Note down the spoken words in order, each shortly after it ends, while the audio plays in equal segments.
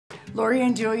Lori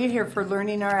and Julia here for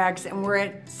LearningRx, and we're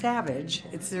at Savage.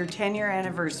 It's their 10-year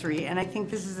anniversary, and I think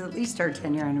this is at least our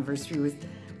 10-year anniversary with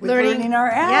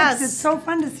LearningRx. Yes. It's so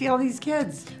fun to see all these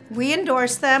kids. We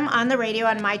endorse them on the radio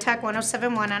on myTalk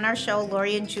 107.1 on our show,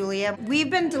 Lori and Julia. We've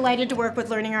been delighted to work with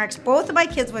LearningRx. Both of my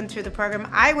kids went through the program.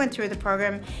 I went through the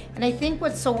program, and I think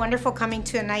what's so wonderful coming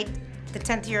to a night, the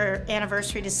 10th year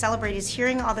anniversary to celebrate, is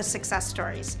hearing all the success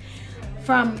stories.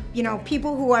 From,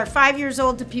 people who are 5 years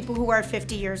old to people who are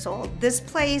 50 years old. This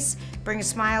place brings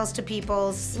smiles to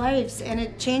people's lives, and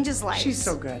it changes lives. She's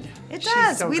so good. It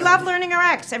does. We love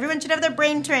LearningRx. Everyone should have their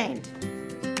brain trained.